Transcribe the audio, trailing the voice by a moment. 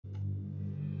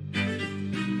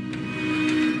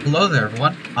Hello there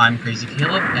everyone, I'm Crazy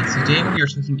Caleb, and today we are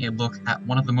taking a look at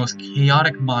one of the most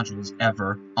chaotic modules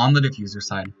ever on the diffuser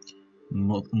side,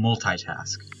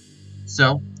 Multitask.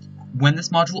 So, when this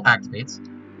module activates,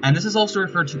 and this is also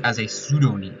referred to as a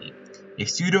pseudo-needy. A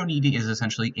pseudo-needy is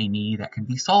essentially a needy that can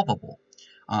be solvable.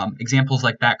 Examples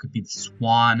like that could be the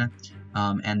swan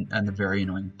and the very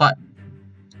annoying button.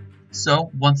 So,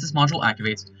 once this module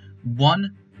activates,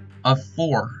 one of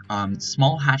four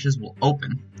small hatches will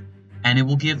open, and it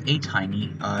will give a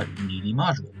tiny needy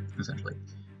module, essentially.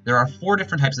 There are four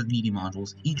different types of needy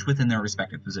modules, each within their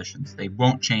respective positions. They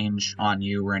won't change on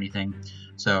you or anything,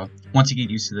 so once you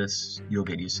get used to this, you'll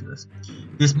get used to this.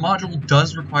 This module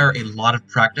does require a lot of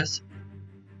practice,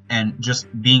 and just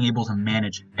being able to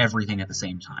manage everything at the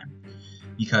same time.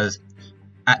 Because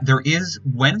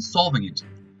when solving it,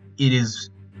 it is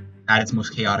at its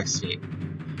most chaotic state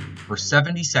for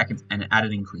 70 seconds and at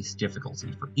an increased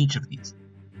difficulty for each of these.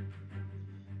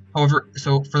 However,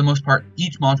 so for the most part,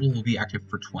 each module will be active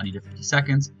for 20 to 50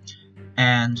 seconds,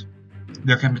 and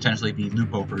there can potentially be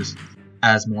loop overs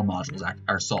as more modules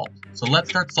are solved. So let's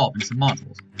start solving some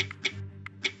modules.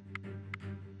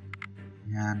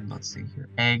 And let's see here,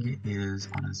 egg is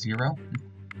on a 0.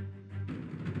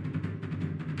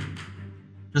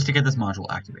 Just to get this module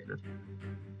activated.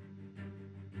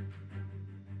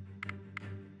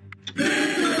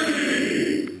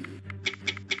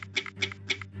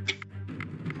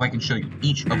 I can show you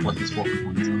each of what these four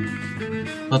components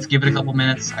are. Let's give it a couple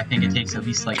minutes. I think it takes at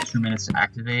least like 2 minutes to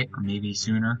activate, or maybe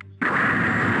sooner.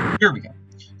 Here we go.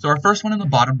 So our first one in the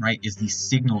bottom right is the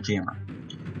signal jammer.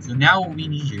 So now what we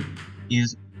need to do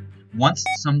is, once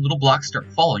some little blocks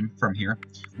start falling from here,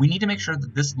 we need to make sure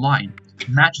that this line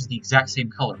matches the exact same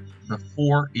color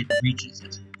before it reaches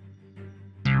it.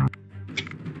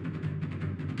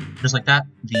 Just like that,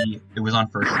 it was on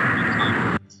first.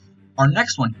 Our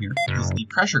next one here is the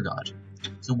pressure gauge.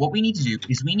 So what we need to do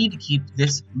is we need to keep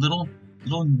this little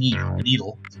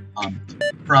needle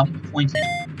from pointing,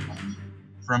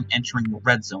 from entering the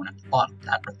red zone at the bottom,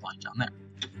 that red line down there.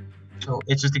 So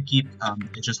it's just to keep,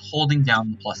 it's just holding down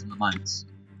the plus and the minus.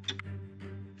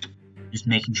 Just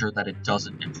making sure that it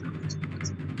doesn't enter the red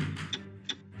zone.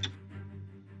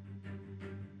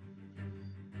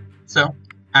 So,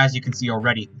 as you can see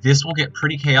already, this will get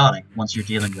pretty chaotic once you're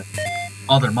dealing with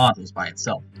other modules by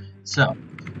itself. So,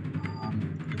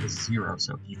 it was 0,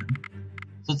 so even.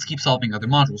 So let's keep solving other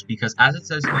modules, because as it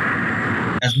says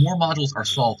here, as more modules are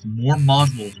solved, more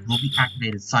modules will be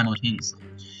activated simultaneously.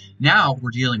 Now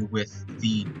we're dealing with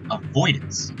the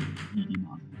avoidance needy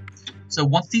module. So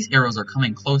once these arrows are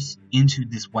coming close into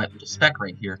this white little speck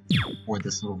right here, or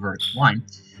this little vertical line,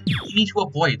 you need to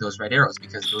avoid those red arrows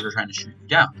because those are trying to shoot you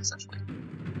down, essentially.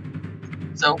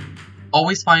 So,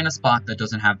 always find a spot that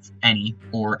doesn't have any,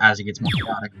 or as it gets more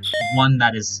chaotic, one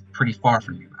that is pretty far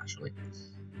from you, actually.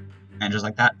 And just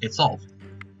like that, it's solved.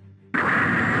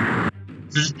 So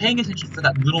just paying attention for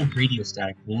that little radio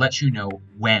static will let you know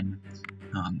when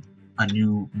a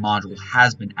new module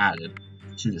has been added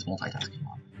to this multitasking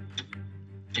module.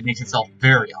 It makes itself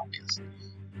very obvious.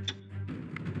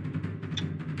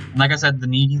 And like I said, the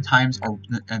needy times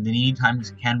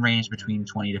can range between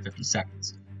 20 to 50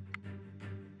 seconds.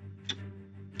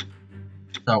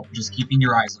 So, just keeping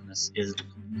your eyes on this is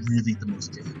really the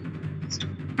most difficult.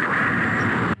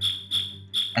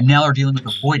 And now we're dealing with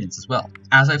avoidance as well.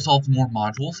 As I've solved more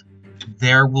modules,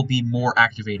 there will be more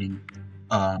activating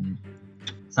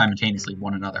simultaneously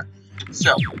one another.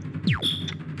 So,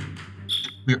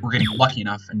 we're getting lucky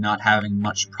enough and not having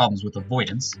much problems with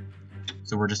avoidance,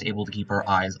 so we're just able to keep our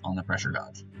eyes on the pressure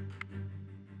gauge.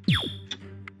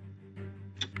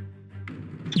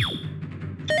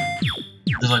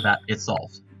 Just like that, it's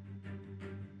solved.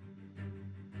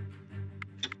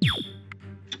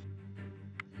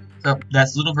 So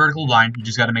that's little vertical line. You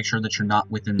just got to make sure that you're not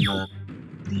within the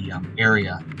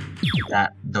area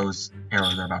that those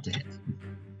arrows are about to hit.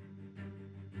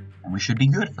 And we should be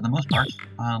good for the most part.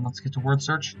 Let's get to word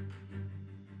search.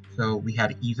 So we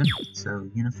had even, so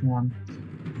uniform,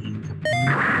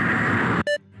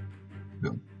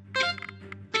 boom.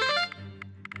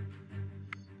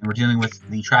 And we're dealing with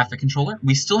the traffic controller.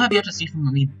 We still have yet to see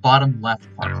from the bottom left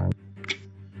part.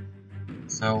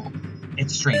 So,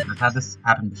 it's strange. I've had this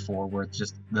happen before where it's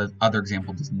just the other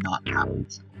example does not happen.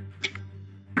 So.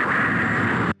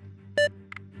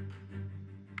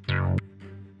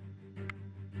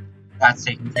 That's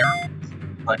taken care of,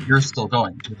 but you're still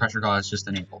going. The pressure gauge is just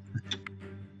enabled.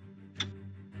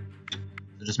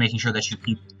 So just making sure that you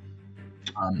keep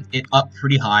it up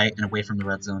pretty high and away from the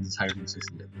red zones is how you're going to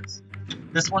succeed at this.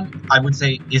 This one, I would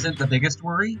say, isn't the biggest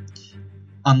worry,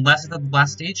 unless it's at the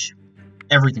last stage,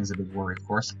 everything's a big worry, of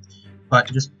course,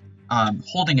 but just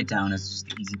holding it down is just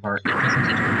the easy part. It doesn't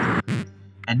take much.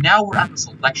 And now we're at the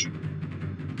selection.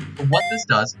 So what this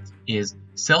does is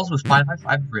cells with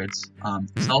 5x5 grids,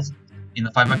 cells in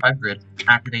the 5x5 grid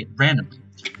activate randomly,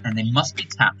 and they must be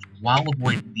tapped while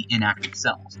avoiding the inactive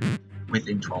cells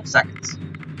within 12 seconds.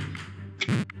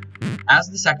 As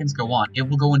the seconds go on, it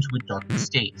will go into a darker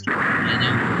state,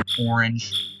 yellow,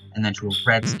 orange, and then to a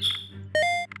red state.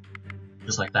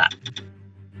 Just like that.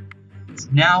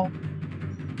 Now,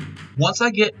 once I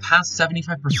get past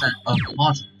 75% of the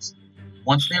modules,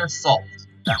 once they are solved,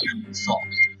 that can be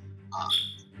solved,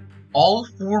 all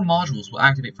 4 modules will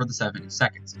activate for the 70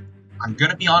 seconds. I'm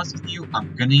gonna be honest with you,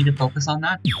 I'm gonna need to focus on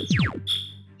that because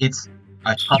it's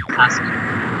a tough task.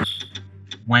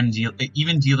 When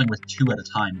even dealing with 2 at a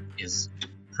time is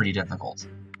pretty difficult.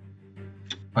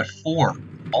 But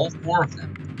all 4 of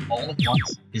them, all at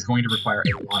once, is going to require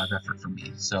a lot of effort from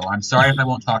me. So I'm sorry if I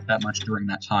won't talk that much during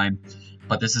that time,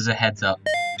 but this is a heads up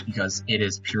because it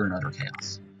is pure and utter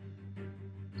chaos.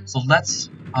 So let's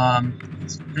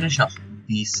finish up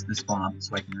this bomb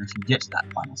so I can actually get to that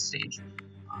final stage.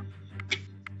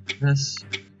 This.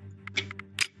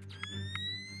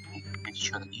 Make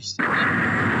sure that you stay.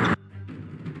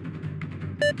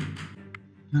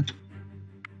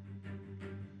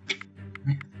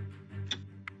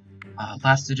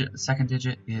 Last digit, the second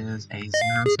digit is a 0,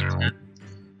 so 10.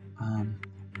 1,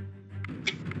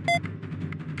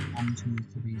 2,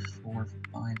 3, 4,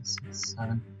 5, 6,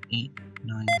 7, 8,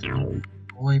 9, 10.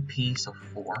 Boy, P, so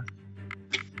 4.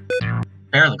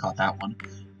 Barely caught that one.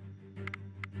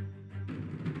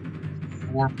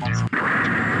 4 plus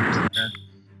there.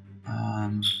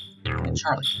 And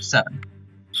Charlie, 7.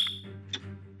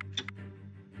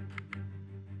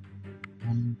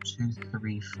 1, 2,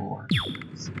 3, 4,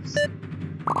 6.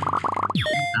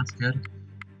 That's good.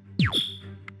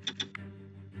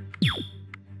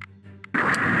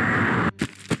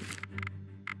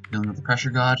 Dealing with the pressure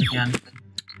gauge again.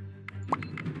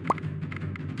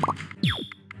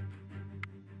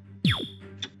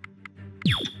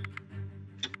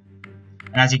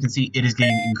 And as you can see, it is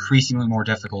getting increasingly more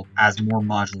difficult as more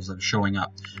modules are showing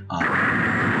up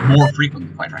more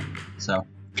frequently, quite frankly. So,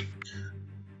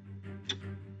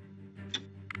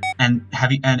 and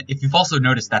if you've also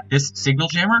noticed that this signal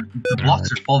jammer, the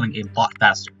blocks are falling a lot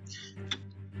faster.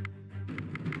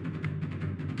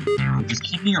 Just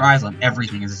keeping your eyes on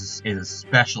everything is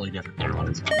especially difficult on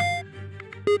its own.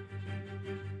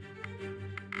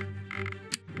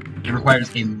 It requires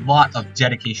a lot of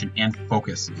dedication and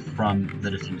focus from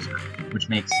the diffuser, which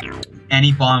makes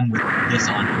any bomb with this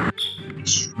on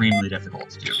extremely difficult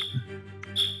to do.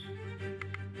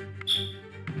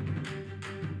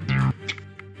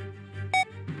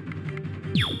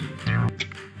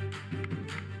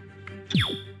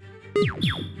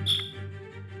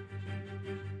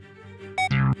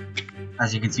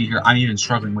 As you can see here, I'm even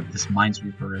struggling with this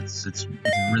Minesweeper. It's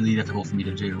really difficult for me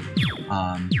to do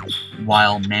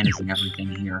while managing everything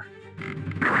here.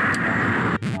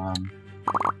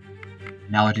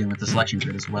 Now we're dealing with the selection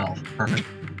grid as well. Perfect.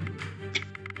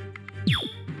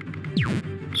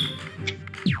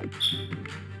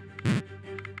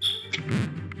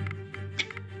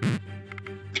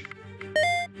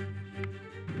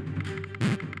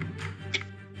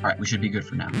 Alright, we should be good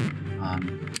for now.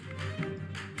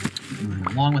 Moving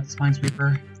along with this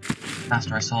Minesweeper. The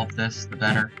faster I solve this, the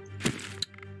better.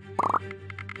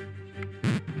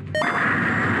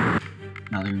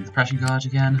 Now leaving the pressure gauge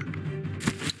again.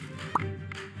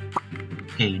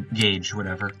 Gauge,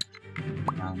 whatever.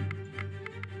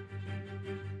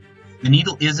 The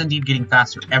needle is indeed getting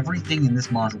faster. Everything in this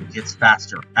module gets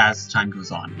faster as time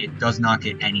goes on. It does not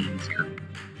get any easier.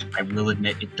 I will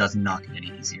admit, it does not get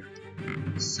any easier.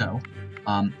 So,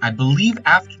 I believe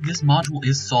after this module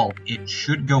is solved, it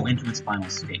should go into its final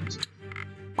state.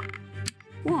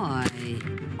 Why?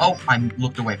 Oh, I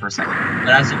looked away for a second. But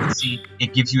as you can see,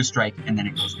 it gives you a strike and then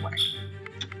it goes away.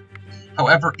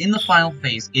 However, in the final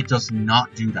phase, it does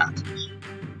not do that.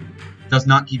 It does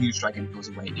not give you a strike and it goes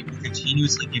away. It will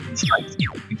continuously give you strikes.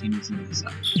 It will continuously do so.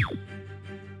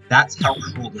 That's how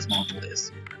cruel this module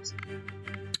is.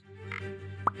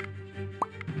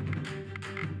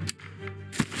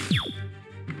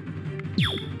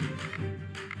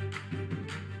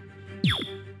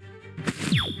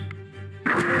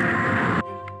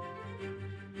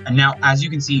 And now, as you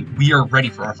can see, we are ready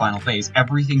for our final phase.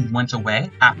 Everything went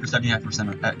away after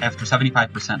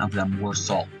 75% of them were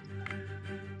solved.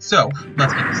 So,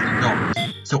 let's get this thing going.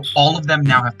 So, all of them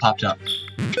now have popped up.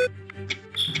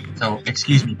 So,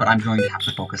 excuse me, but I'm going to have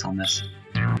to focus on this,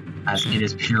 as it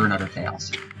is pure and utter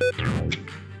chaos.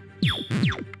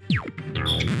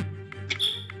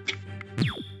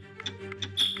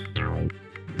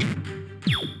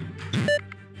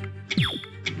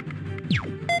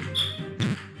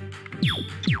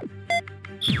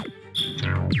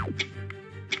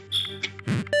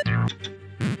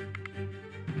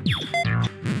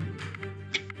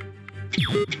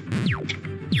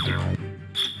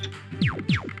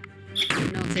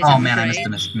 it, Oh I'm man, I afraid.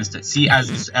 missed it. See,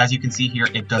 as you can see here,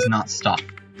 it does not stop.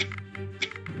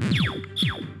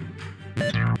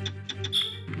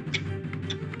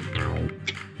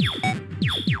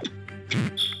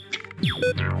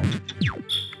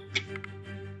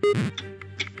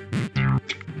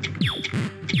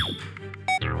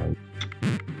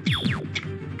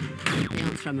 The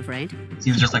answer, I'm afraid.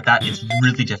 See, just like that, it's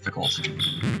really difficult.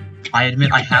 I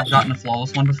admit I have gotten a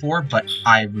flawless one before, but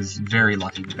I was very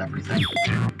lucky with everything.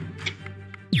 Why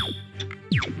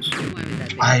would that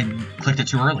be? I clicked it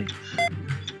too early.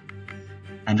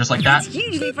 And just like that, It's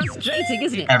hugely frustrating,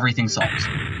 isn't it? everything solves.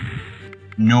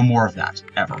 No more of that,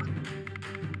 ever.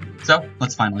 So,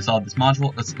 let's finally solve this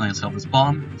module, let's finally solve this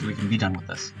bomb, so we can be done with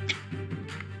this.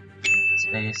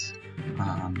 Space,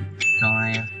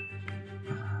 die,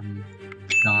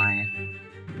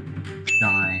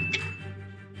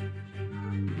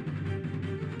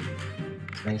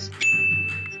 space,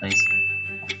 space,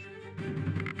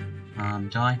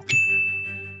 die,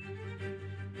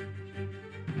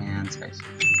 and space.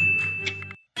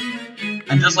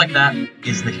 And just like that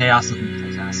is the chaos of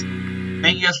Multitask.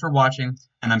 Thank you guys for watching,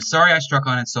 and I'm sorry I struck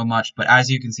on it so much, but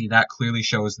as you can see, that clearly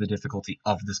shows the difficulty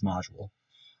of this module.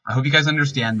 I hope you guys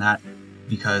understand that,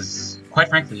 because, quite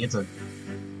frankly, it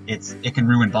can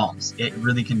ruin bombs. It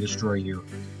really can destroy you.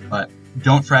 But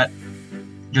don't fret,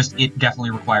 it definitely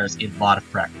requires a lot of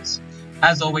practice.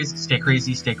 As always, stay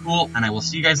crazy, stay cool, and I will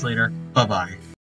see you guys later. Bye-bye.